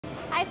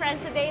Hi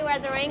friends, today we're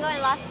at the Durango in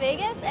Las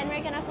Vegas and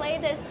we're gonna play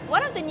this,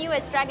 one of the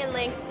newest Dragon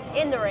Links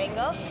in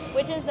Durango,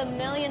 which is the $1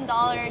 million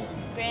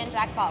Grand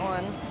Jackpot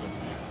one.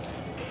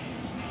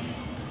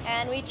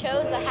 And we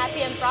chose the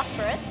Happy and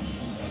Prosperous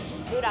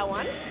Buddha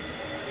one.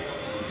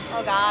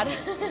 Oh God,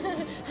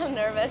 I'm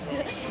nervous.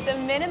 The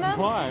minimum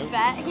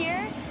bet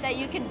here that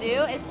you can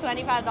do is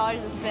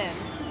 $25 a spin.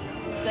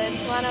 So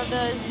it's one of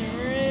those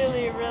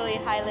really, really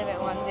high limit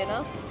ones, you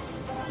know?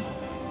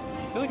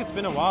 I feel like it's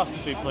been a while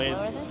since we played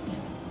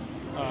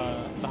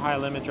the high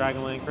limit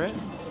Dragon Link, right?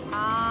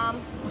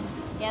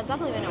 Yeah, it's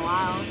definitely been a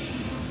while.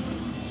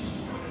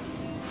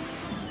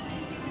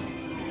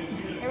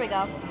 Here we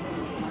go.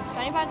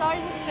 $25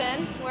 a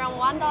spin. We're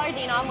on $1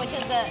 denom, which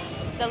is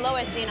the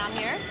lowest denom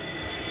here.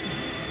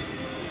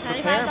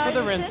 Prepare for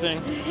the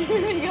rinsing.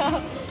 Here we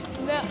go.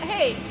 No,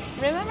 hey,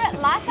 remember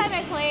last time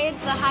I played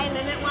the high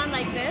limit one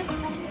like this?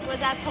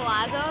 Was at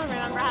Palazzo.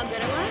 Remember how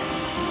good it was?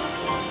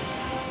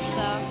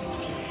 So,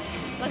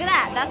 look at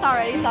that. That's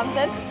already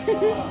something.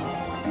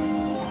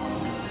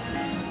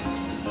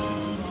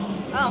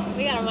 Oh,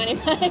 we got our money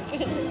back.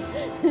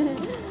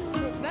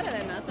 Better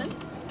than nothing.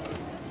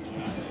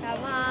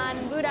 Come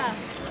on, Buddha.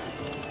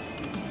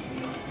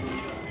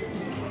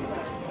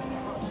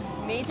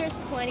 Major's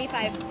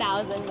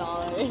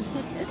 $25,000.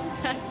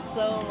 That's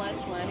so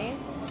much money.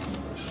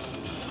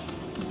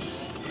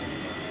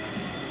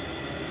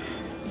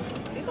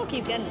 People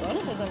keep getting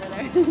bonuses over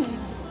there.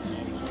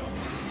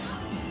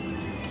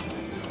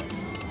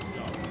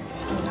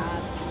 Oh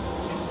God.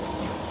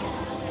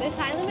 This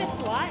high limit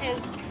slot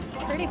is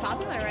pretty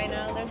popular right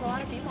now. There's a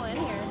lot of people in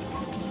here.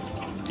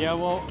 Yeah,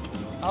 well,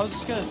 I was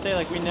just gonna say,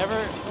 like, we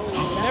never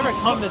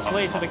come this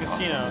late to the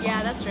casino.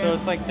 Yeah, that's true. So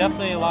it's like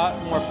definitely a lot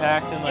more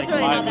packed than like it's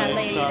really not live that late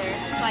late stuff. either.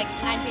 It's like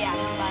 9 p.m.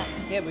 But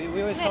yeah, but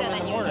we always come in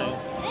the morning.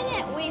 Dang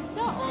it, we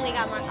still only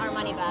got our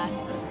money back.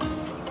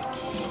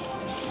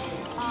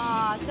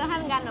 Still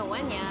haven't gotten a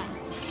win yet.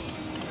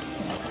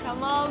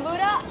 Come on,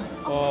 Buddha.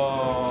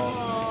 Oh.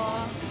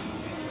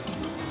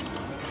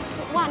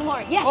 One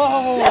more. Yes.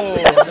 Oh,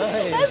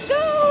 nice. Let's go.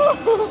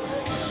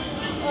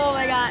 Oh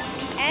my God.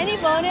 Any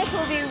bonus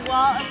will be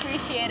well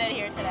appreciated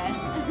here today.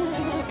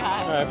 Oh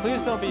God. All right,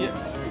 please don't be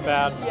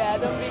bad. Yeah,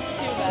 don't be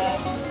too bad.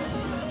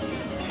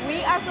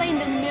 We are playing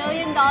the $1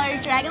 million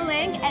Dragon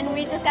Link, and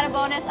we just got a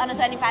bonus on a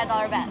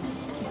 $25 bet.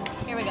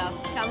 Here we go.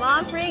 Come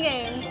on, free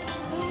games.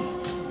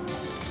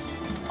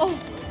 Oh,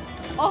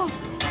 oh,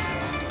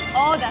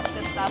 oh, that's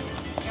good stuff.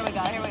 Here we go,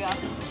 here we go.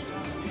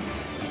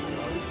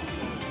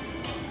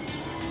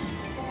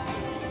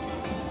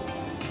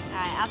 All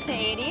right, up to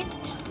 80.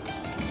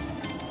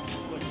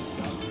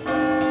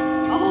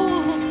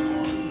 Oh,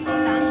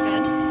 sounds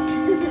good.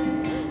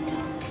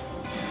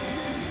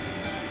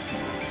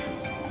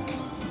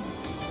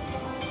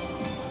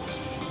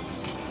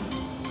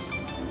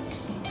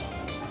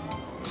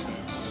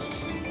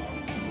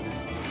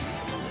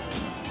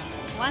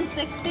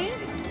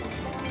 $160.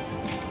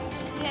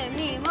 Give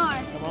me more.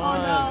 Come Oh on.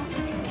 no.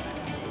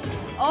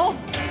 Oh.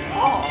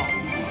 Oh.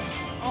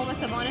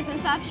 Almost a bonus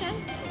inception.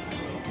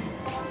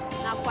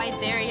 Not quite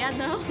there yet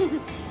though.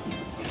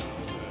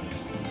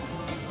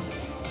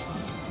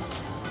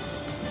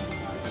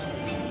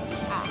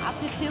 Up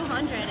to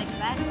 200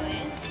 exactly.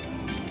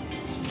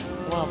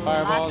 Come on,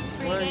 fireballs. Last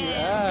Where are you free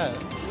at?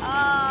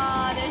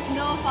 Oh, there's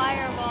no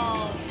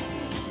fireballs.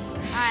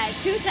 All right,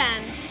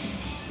 210.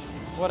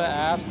 What an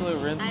absolute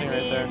rinsing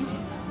right there.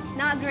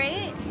 Not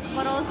great,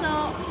 but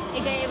also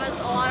it gave us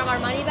a lot of our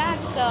money back,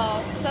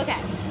 so it's okay.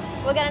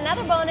 We'll get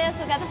another bonus,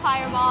 we'll get the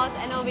fireballs,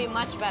 and it'll be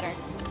much better.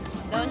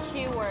 Don't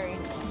you worry.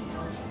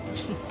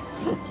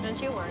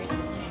 Don't you worry.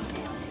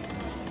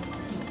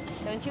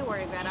 Don't you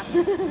worry, Greta.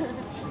 Dang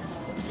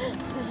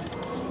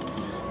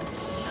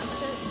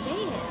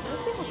it,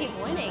 those people keep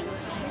winning.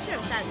 We should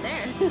have sat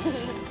there.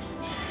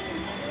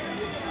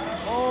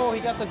 Oh, he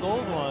got the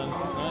gold one.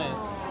 Nice.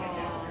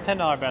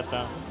 $10 bet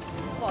though.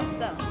 Well,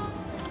 still.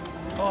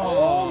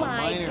 Oh, my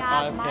minor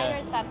God, 5K. minor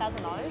is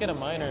 $5,000. Let's get a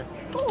minor.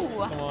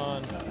 Ooh. Come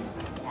on.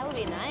 That would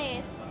be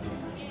nice.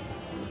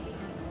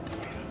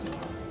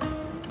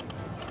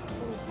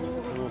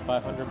 Ooh,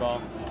 500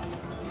 ball.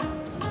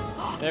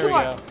 There Two we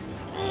more. go.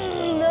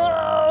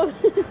 No!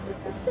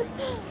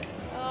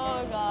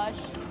 Oh gosh.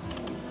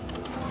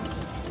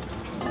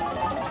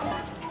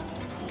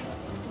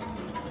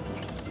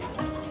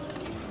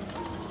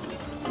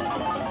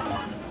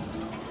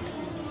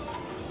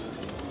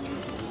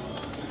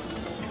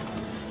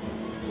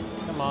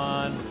 Come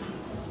on.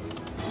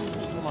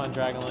 Come on,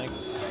 Dragon Link.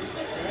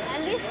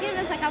 At least give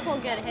us a couple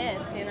good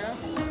hits, you know?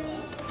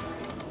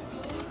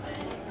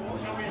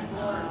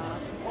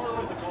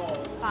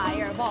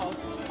 Fireballs.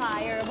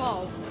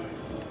 Fireballs.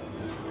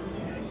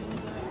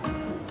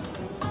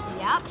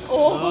 Yep.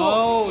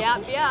 Oh.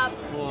 Yep, yep.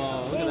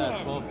 Whoa, look at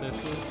that,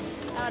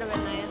 1250. That would have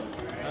been nice.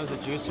 That was a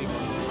juicy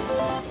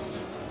one.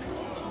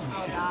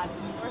 Oh God.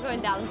 We're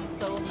going down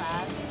so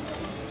fast.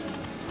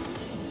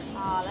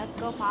 Let's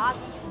go, Pops.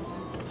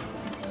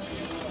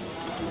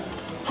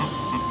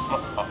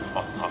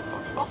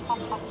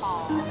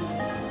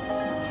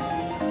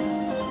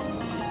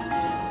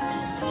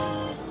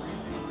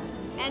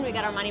 spin, we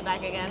get our money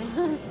back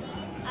again.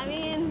 I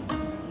mean,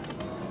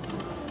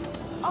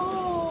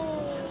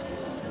 oh,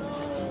 no.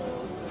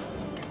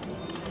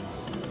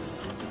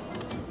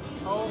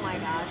 Oh my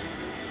gosh.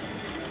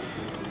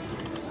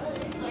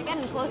 We're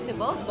getting close to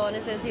both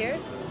bonuses here.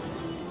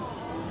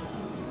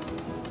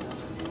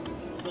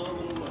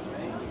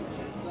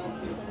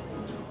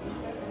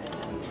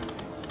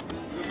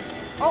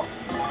 Oh.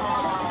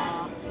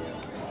 Aww.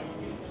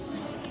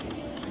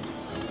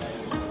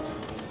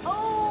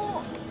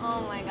 Oh.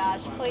 Oh my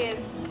gosh, please.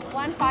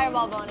 One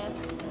fireball bonus.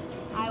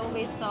 I will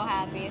be so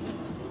happy.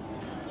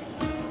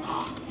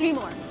 3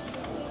 more.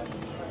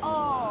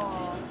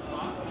 Oh.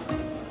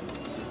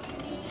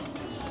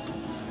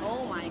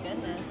 Oh my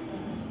goodness.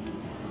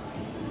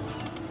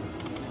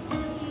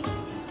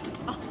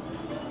 Oh.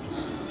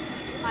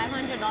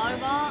 $500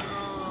 ball?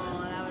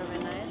 Oh, that would have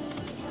been nice.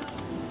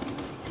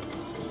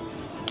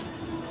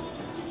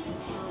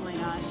 Oh my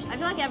gosh. I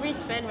feel like every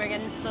spin we're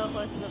getting so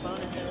close to the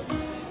bonuses.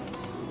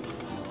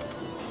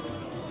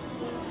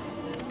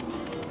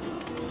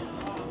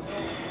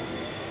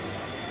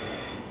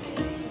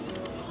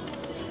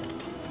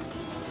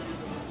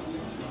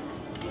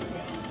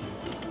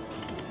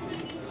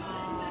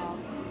 Oh,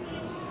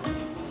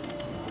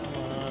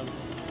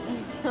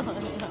 no.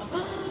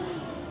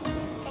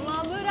 Come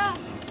on, Buddha.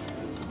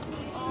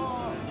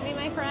 Oh, be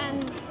my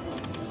friend.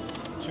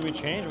 Should we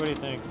change? What do you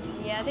think?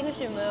 Yeah, I think we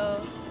should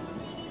move.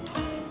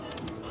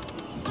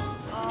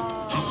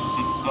 Oh.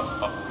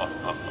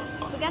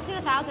 If we get to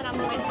 1,000, I'm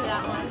moving to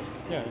that one.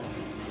 Yeah.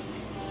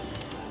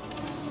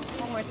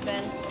 One more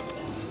spin.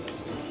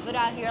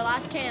 Buddha, your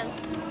last chance.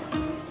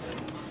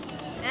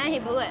 And he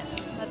blew it.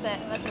 That's it.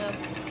 Let's move.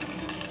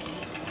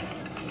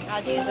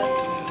 Oh, Jesus.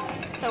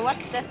 So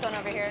what's this one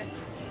over here?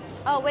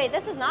 Oh, wait,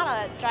 this is not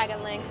a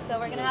Dragon Link, so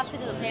we're going to have to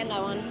do the Panda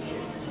one.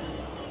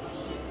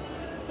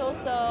 It's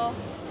also,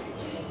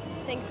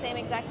 I think, same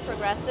exact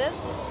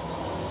progressives.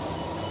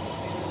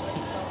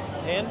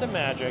 Panda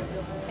magic.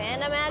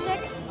 Panda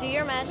magic. Do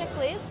your magic,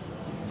 please.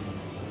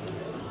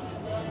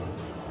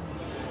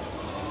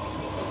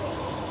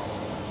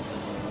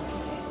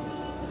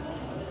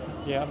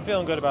 Yeah, I'm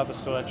feeling good about the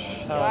Switch.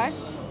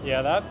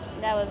 Yeah, that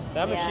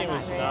machine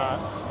was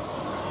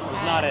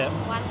not it. $1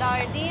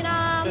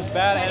 denom. Just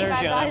bad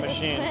energy on that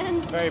machine.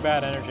 Spin. Very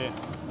bad energy.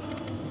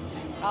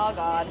 Oh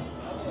God.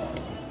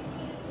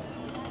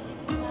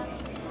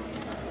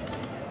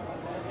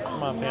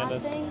 Come on,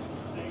 pandas. Nothing.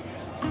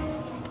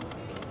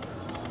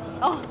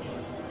 Oh,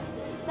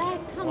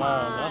 come wow,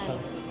 on.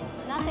 nothing.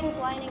 Nothing's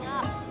lining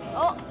up.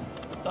 Oh.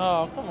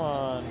 Oh, come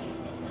on.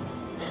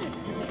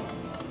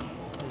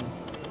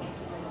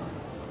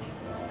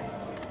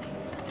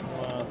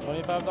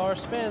 $25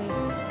 spins.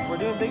 We're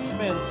doing big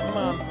spins. Come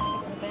on.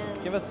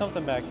 Spin. Give us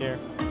something back here.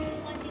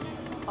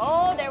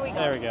 Oh, there we go.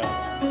 There we go.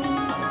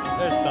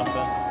 There's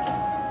something.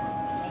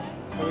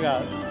 What we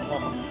got? Well,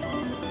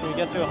 can we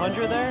get to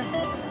 100 there?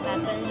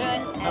 Let's enjoy.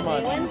 And how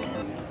much? we win?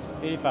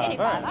 85.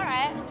 85. All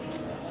right.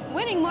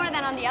 Winning more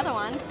than on the other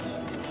one.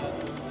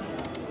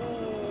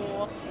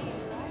 Ooh.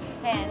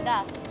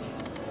 Panda.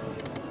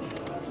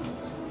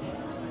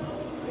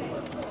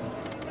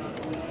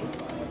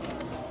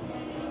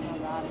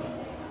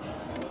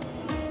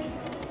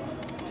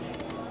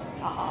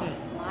 Oh,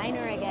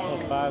 minor again. Oh,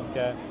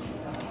 5K.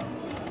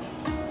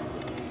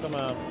 Come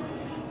on.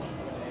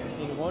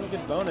 Need one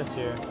good bonus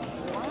here.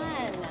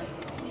 One.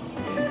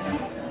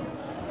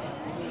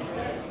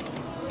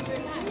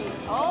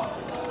 Oh.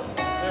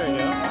 There we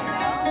go.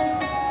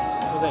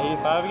 Was that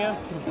 85 again?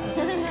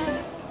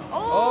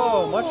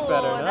 Oh, much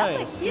better. Nice.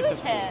 That's a huge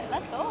hit.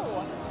 Let's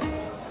go.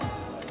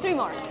 3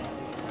 more.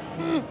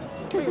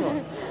 3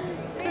 more.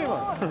 3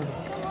 more.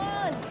 Come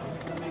on.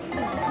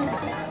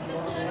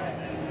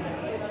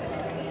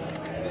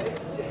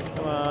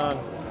 Come on.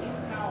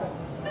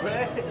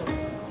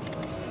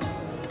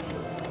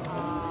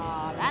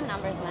 Oh, that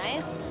number's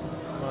nice.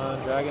 Come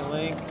on, Dragon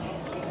Link.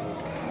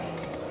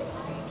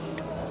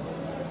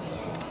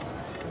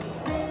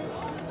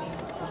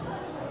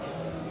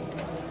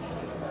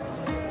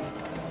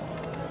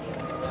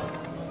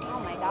 Oh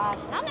my gosh,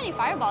 not many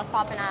fireballs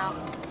popping out.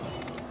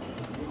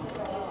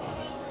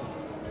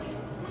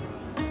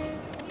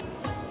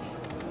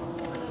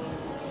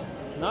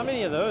 Not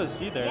many of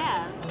those either.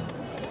 Yeah.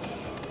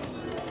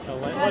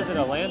 Was it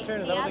a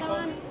lantern? Is that what they call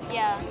it?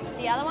 Yeah,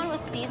 the other one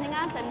was teasing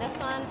us, and this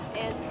one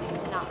is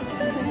not.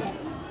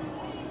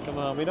 Come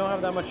on, we don't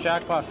have that much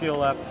jackpot fuel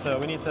left, so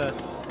we need to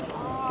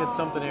get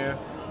something here.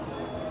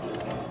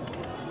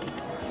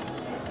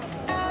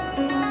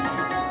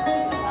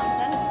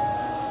 Something?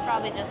 It's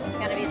probably just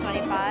gonna be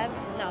 25.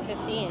 No,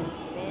 15.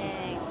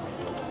 Dang.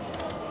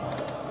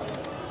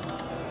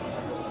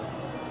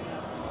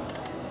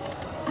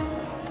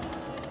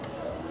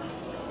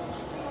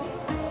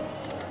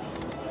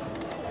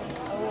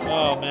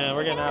 Oh man,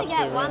 we're getting absolutely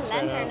get one rinsed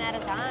right lantern now. at a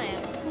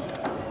time.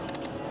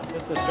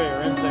 This is straight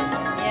rinsing.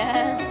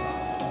 Yeah.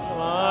 Come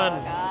on.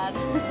 Oh God.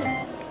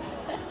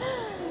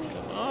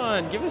 Come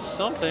on, give us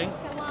something.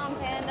 Come on,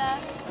 Panda.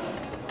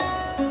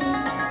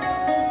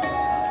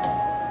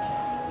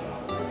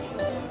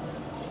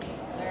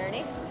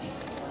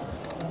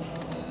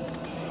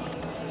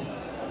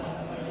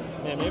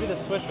 Yeah, maybe the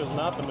switch was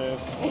not the move.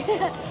 I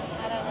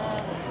don't know.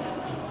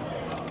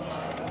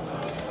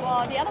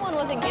 Well, the other one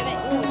wasn't giving.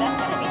 Ooh,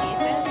 that's gonna be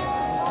decent.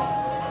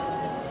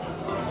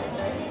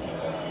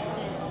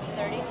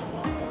 30.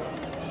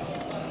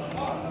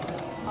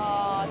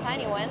 Oh,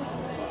 tiny win.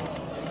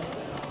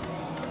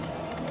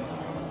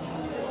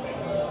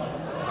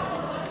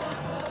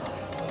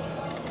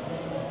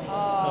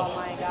 Oh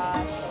my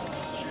gosh.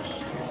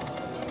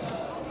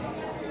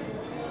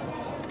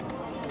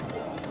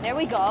 There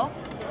we go.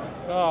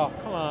 Oh,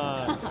 come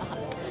on.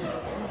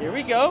 Here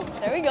we go.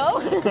 There we go.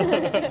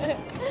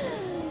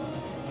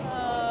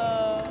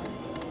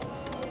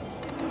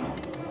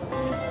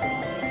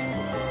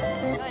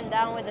 Going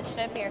down with the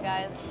ship here,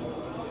 guys.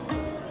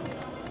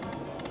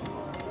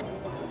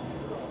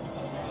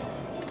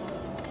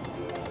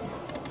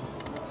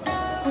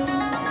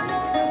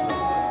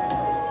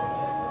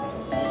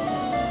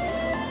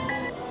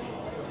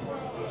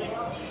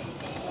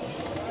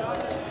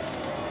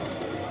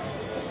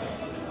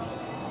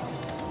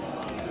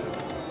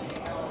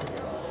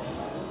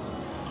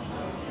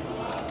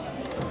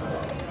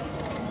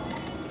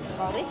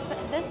 Well,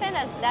 this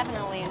panda is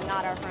definitely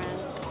not our friend.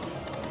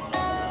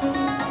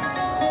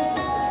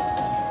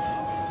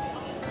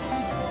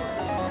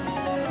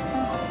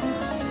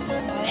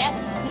 Oh yeah,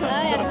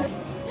 oh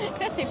yeah,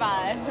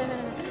 55.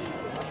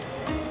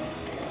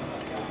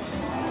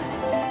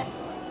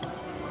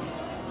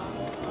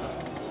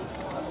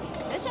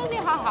 This shows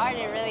you how hard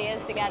it really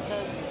is to get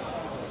those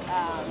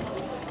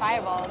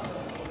fireballs.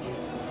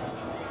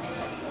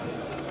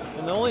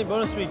 And the only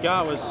bonus we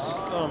got was,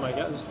 oh my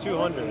god, it was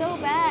 200. It was so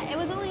bad. It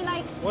was only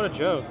like... What a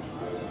joke.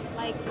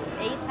 Like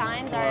 8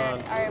 times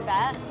our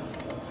bet.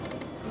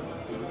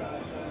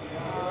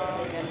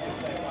 Oh, goodness.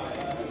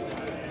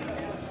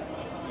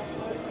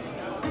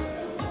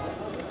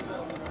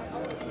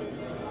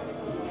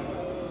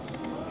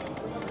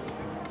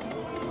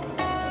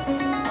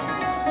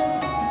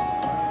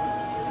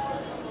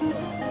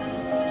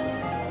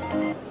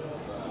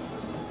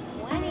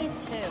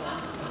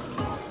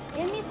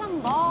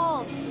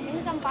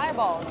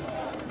 Fireballs.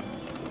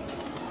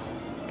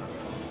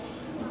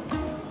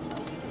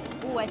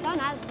 Ooh, I saw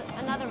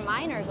another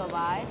miner go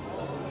by.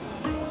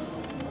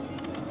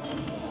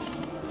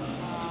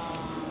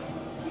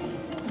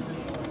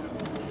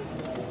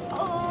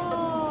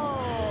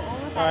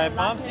 Almost. All right,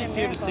 Pompsie's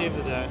here to save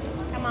the day.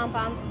 Come on,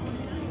 Pomps.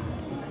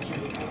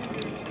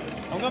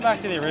 I'll go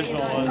back to the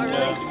original one. Oh,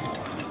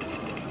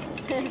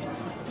 really?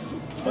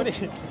 What are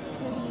you?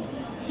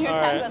 Your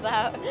tongue was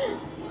out.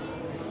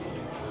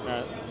 All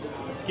right.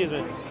 Excuse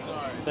me.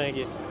 Thank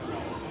you.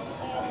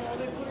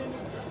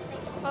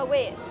 Oh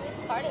wait,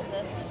 whose card is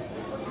this?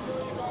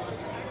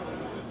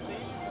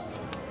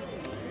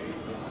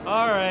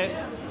 All right.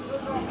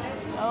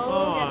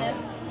 Oh goodness.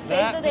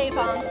 Save the day,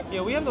 Pomps.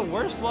 Yeah, we have the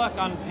worst luck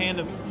on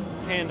pandas.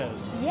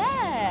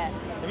 Yeah.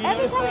 Every time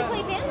we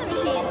play Panda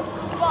Machines.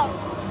 Well,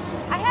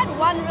 I had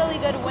one really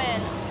good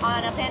win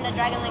on a Panda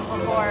Dragon Link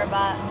before,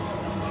 but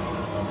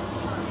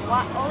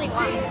only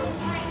once.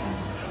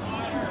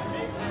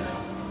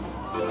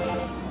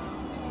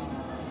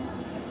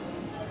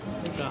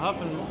 The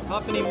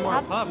huff and even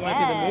more puff might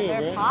be the move,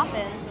 they're right?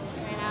 popping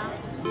right now.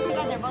 Too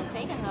bad they're both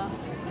taken though.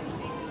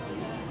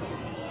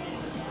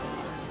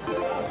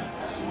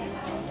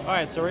 All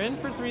right, so we're in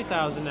for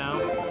 3,000 now.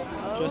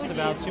 Oh, Just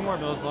about 2 more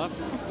bills left.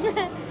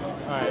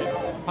 All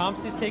right,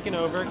 Pompsie's taking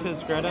over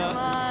because Greta. Come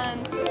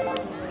on.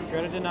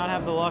 Greta did not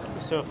have the luck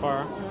so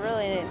far.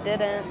 Really, it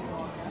didn't.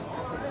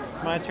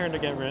 It's my turn to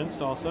get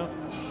rinsed also.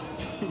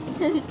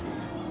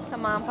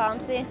 Come on,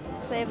 Pompsie,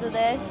 save the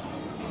day.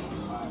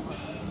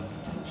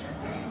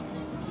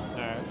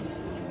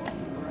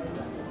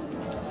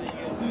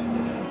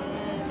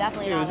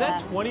 Definitely Dude, not is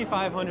that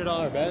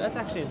 $2,500 bet? That's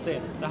actually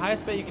insane. The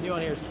highest bet you can do on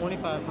here is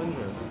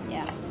 $2,500.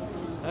 Yeah.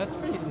 That's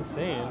pretty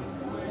insane.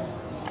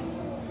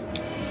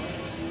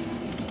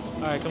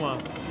 All right, come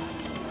on.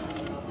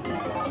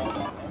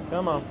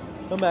 Come on.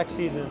 Come back,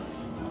 season.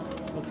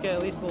 Let's get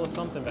at least a little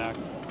something back.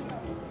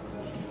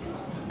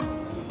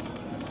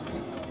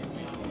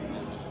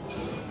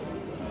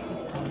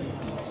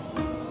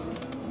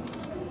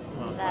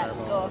 Come on,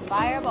 let's go.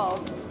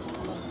 Fireballs.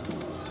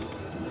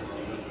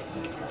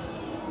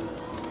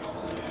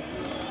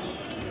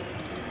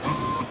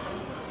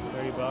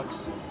 $30.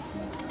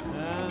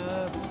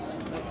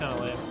 That's kind of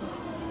lame.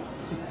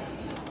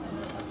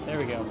 There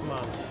we go. Come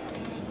on.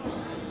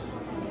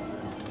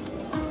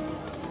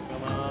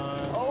 Come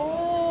on.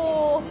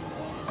 Oh.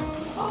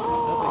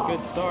 That's a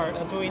good start.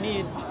 That's what we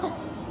need.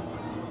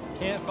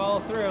 Can't follow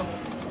through.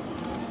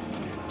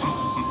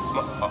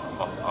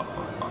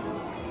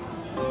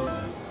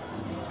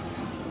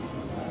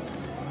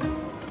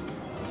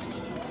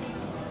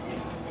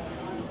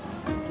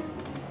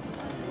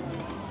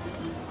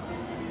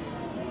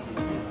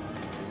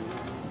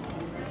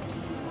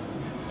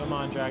 Come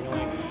on, Dragon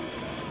Link.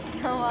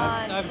 Come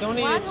on. I've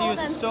donated to you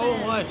so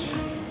much.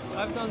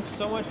 I've done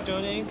so much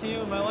donating to you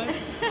in my life.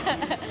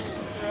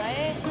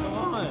 Right? Come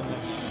on.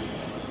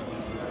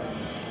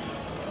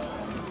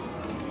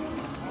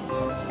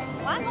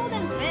 One hold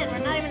and spin. We're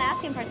I'm not even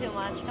asking for too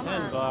much. Come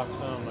on. $10.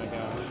 Oh my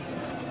gosh.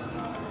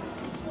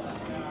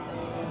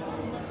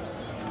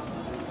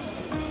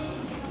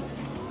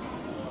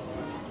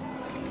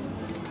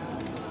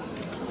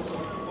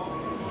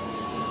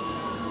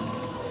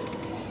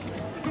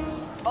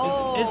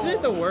 Oh. Isn't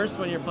it the worst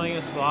when you're playing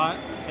a slot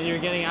and you're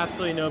getting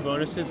absolutely no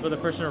bonuses, but the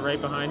person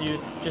right behind you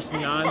just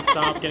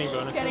non-stop getting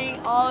bonuses? Getting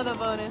all the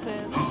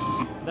bonuses.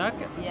 That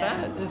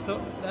is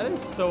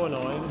so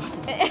annoying.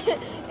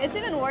 It's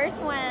even worse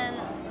when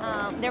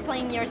they're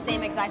playing your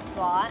same exact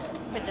slot,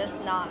 but just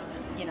not,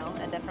 you know,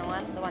 a different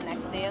one, the one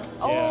next to you.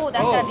 Oh,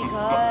 that's gotta be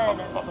good.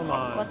 Come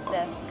on. What's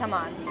this? Come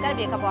on. It's gotta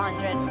be a couple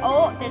hundred.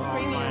 Oh, there's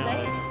free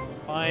music.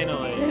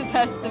 Finally. This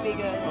has to be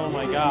good. Oh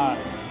my god.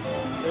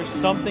 There's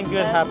something good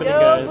Let's happening, go,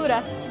 guys.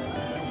 Buddha.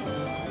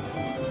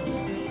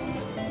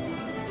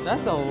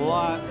 That's a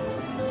lot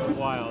of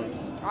wilds.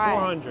 Right.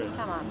 400.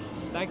 Come on.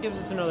 That gives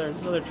us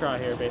another try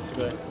here,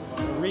 basically. A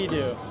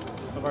redo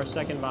of our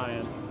second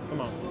buy-in.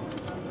 Come on.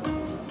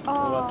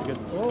 Oh, that's a good.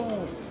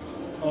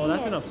 Oh,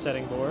 that's an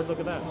upsetting board. Look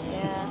at that.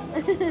 Yeah.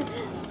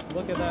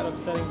 Look at that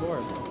upsetting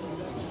board.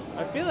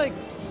 I feel like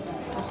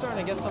we're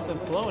starting to get something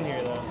flowing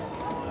here, though.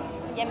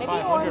 Yeah, maybe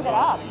you warmed it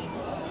up.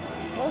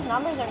 Those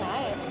numbers are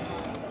nice.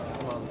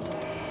 Come on.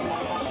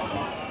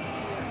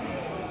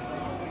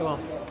 Come on.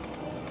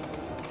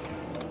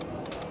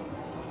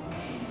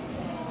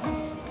 A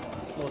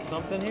little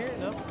something here?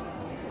 Nope.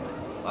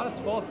 A lot of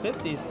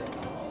 1250s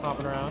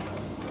popping around.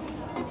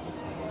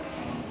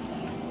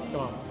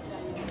 Come on.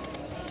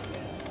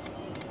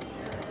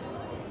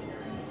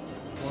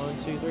 1,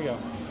 2, 3, go.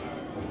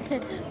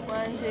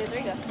 1, 2,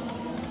 3, go.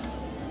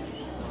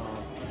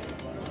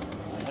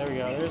 There we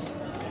go. There's.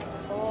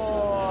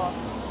 Oh,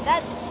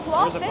 that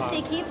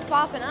 1250 keeps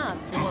popping up.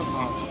 2 more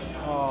pops.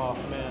 Oh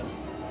man.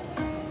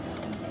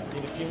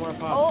 Need a few more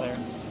pops there.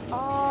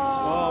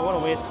 Oh, what a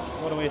waste!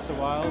 What a waste of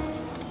wilds.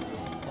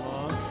 Come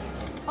on.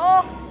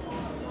 Oh.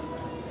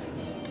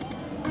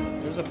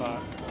 There's a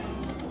pot.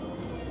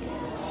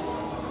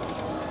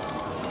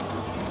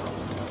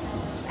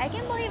 I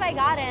can't believe I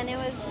got it and it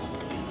was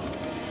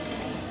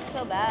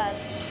so bad.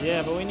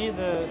 Yeah, but we need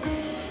the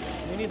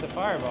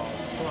fireballs.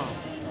 Come on.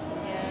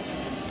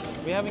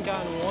 Yeah. We haven't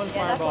gotten one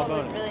Yeah, that's fireball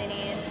what bonus. we really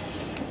need.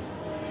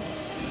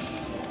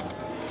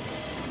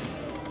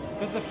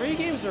 Because the free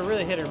games are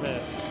really hit or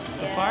miss.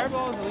 The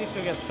fireballs, at least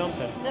you'll get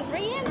something. The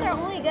free games are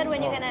only good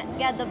when you're gonna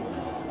get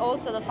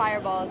also the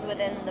fireballs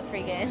within the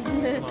free games.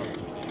 Come on.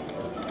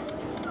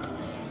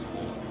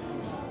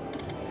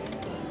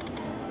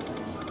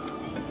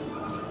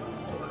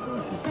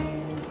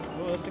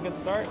 Well, that's a good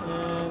start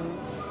and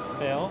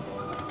fail.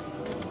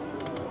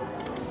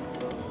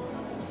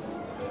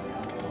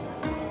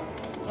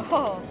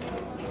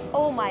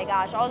 Oh my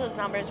gosh, all those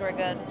numbers were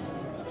good.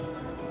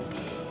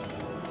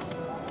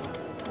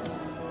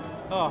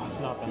 Oh,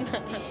 nothing.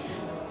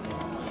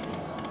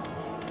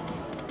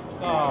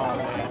 Oh,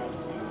 man.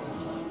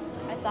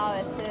 I saw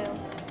it too.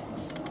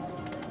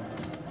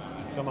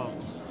 Come on.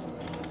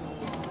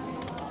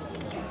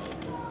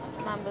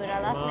 Come on, Buddha.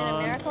 Last minute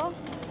miracle.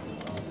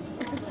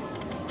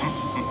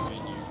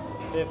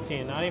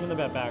 15. Not even the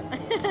bet back.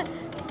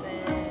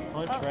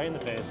 Punch right in the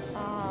face.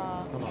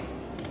 Oh. Come on.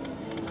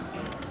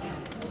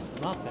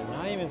 Nothing.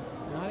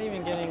 Not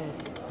even getting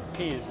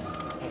teased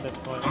at this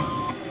point.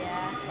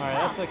 Yeah. All right,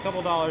 that's a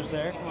couple dollars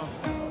there. Come on.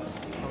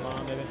 Come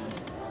on, baby.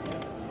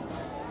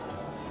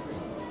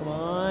 Come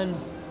on.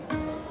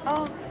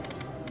 Oh.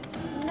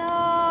 No.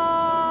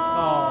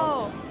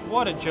 Oh,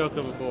 what a joke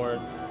of a board.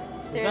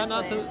 Seriously. Is that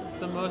not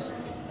the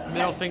most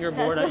middle finger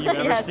board that you've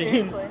ever seen?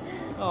 Seriously.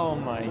 Oh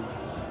my.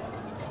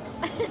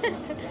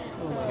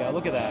 Oh my god,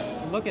 look at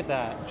that. Look at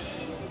that.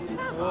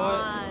 Come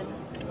on.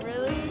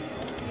 Really?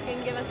 You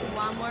can give us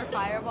one more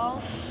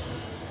fireball?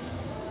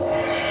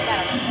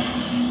 There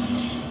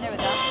we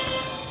go.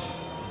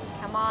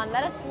 Come on,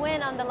 let us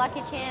win on the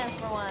lucky chance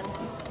for once.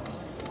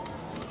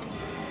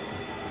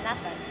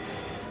 Nothing.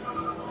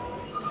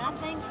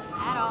 Nothing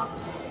at all.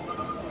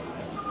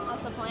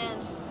 What's the plan?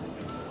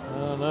 I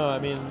don't know. I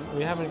mean,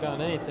 we haven't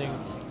gotten anything.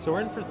 So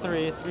we're in for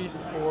 3,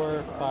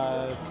 4,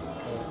 5.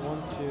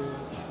 1, 2, 3, 4,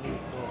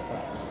 5.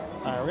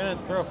 All right, we're gonna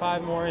throw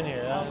 5 more in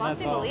here. Well,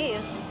 that's all.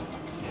 believes.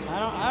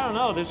 I don't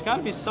know. There's got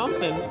to be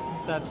something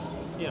that's,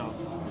 you know,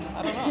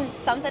 I don't know.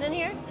 Something in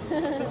here?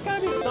 There's got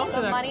to be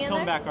something that's come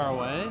there? back our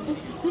way.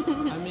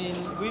 I mean,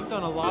 we've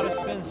done a lot of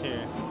spins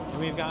here, and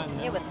we've gotten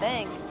You would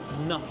think.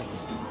 nothing.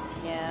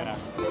 Yeah.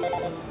 All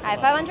right,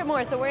 500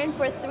 more. So we're in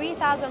for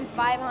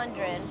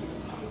 3,500.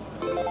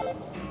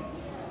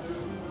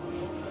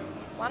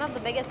 One of the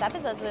biggest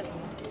episodes we've,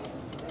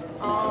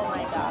 oh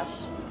my gosh,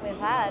 we've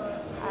had,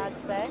 I'd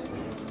say.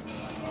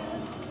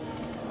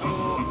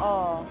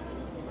 Oh,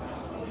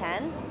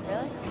 10?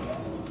 Really?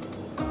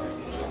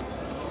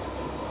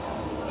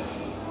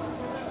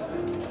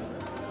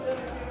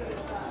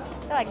 I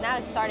feel like now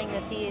it's starting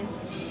to tease.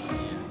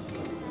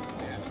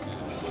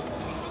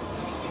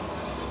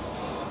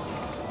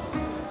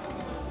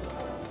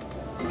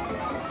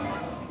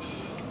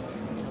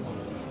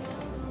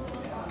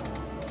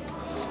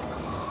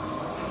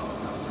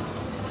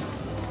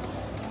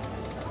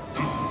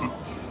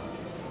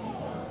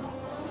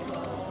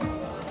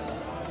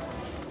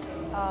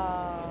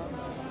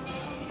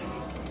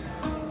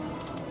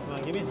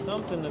 Give me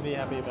something to be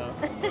happy about.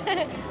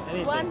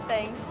 Anything. One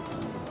thing.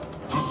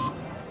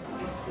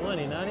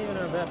 20, not even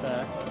our bet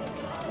back.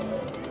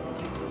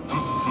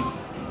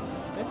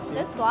 50.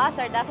 The slots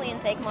are definitely in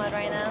take mode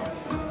right now.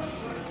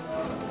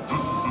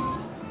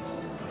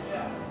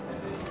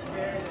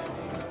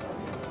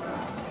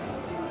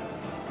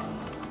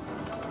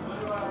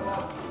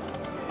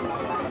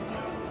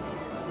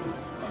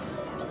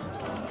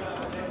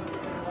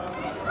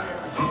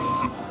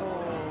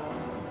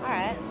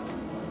 Alright.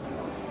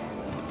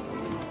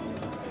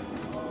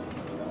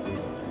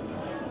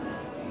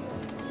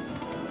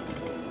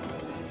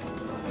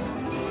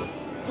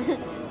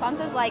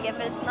 Pompsie's like, if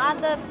it's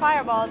not the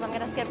fireballs, I'm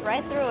gonna skip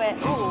right through it.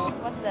 Ooh,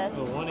 what's this?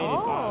 Oh,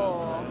 185.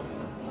 Oh.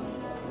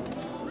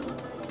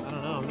 I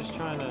don't know, I'm just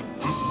trying to...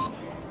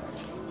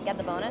 Get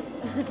the bonus?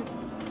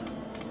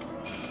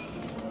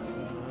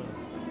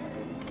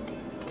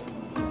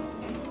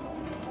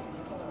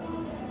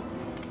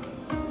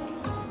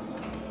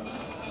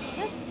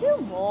 Just 2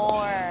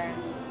 more.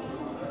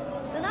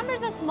 The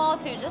numbers are small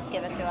too, just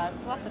give it to us.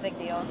 What's the big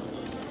deal?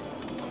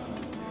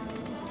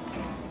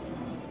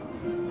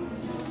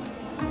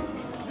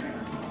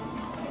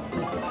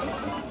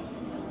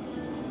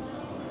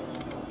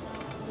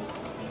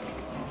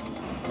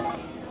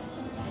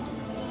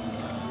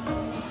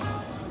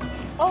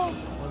 Oh.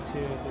 1, 2,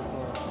 3,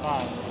 4,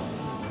 5.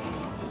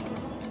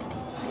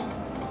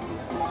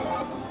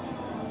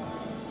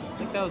 I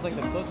think that was like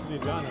the closest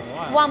we've gotten in a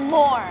while. 1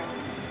 more.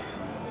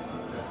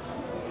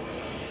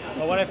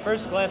 Well, when I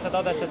first glanced, I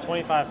thought that said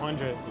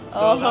 2,500. So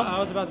Oh. I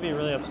was about to be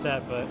really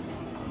upset, but...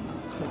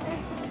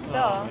 So.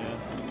 Oh, man.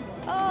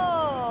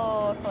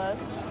 Oh,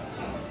 close.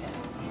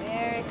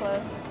 Very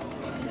close.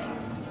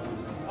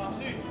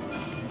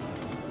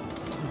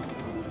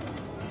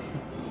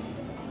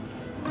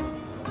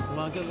 Come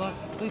on, good luck.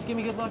 Please give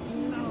me good luck.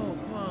 No,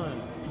 come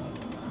on.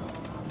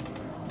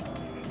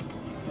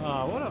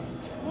 Oh,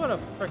 what a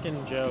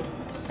freaking joke.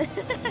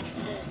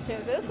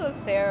 Dude, this was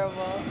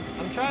terrible.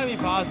 I'm trying to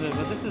be positive,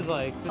 but this is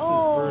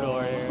brutal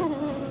right here.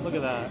 Look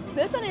at that.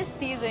 This one is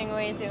teasing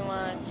way too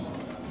much.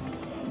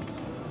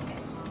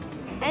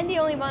 And the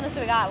only bonus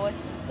we got was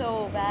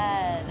so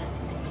bad.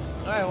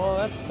 All right, well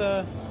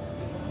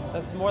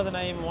that's more than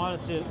I even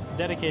wanted to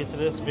dedicate to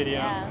this video.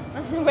 Yeah,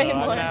 So way I'm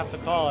more. gonna have to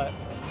call it.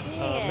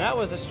 Dang it. That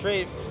was a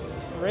straight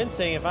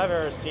rinsing if I've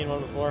ever seen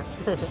one before.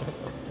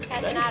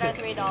 Cashing out our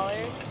 $3.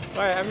 All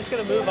right, I'm just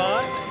gonna move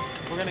on.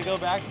 We're gonna go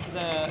back to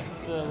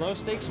the low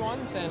stakes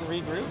ones and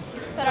regroup.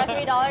 Put our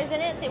 $3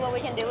 in it, see what we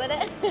can do with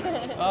it.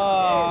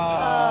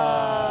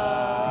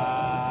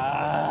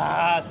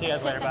 See you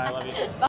guys later. Bye. I love you.